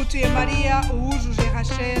 and Mutuye Maria Uwujuje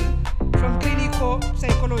Rachel from clinical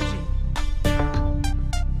psychology.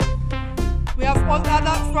 We have all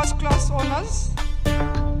other first class honors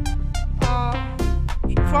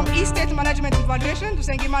from Estate Management Evaluation,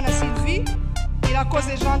 Dusengimana Sylvie,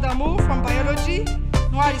 Irakoze Jean d'Amour from biology,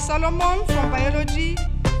 Noari Solomon from biology,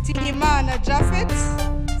 Tinimana Jaffet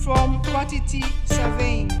from quantity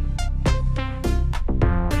surveying.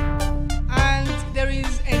 There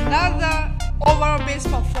is another overall best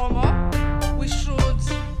performer we should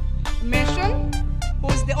mention, who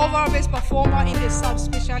is the overall best performer in the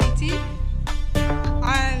subspecialty.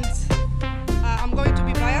 And I'm going to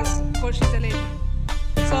be biased because she's a lady.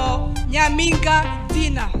 So, Nyaminga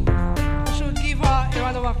Dina. We should give her a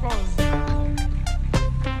round of applause.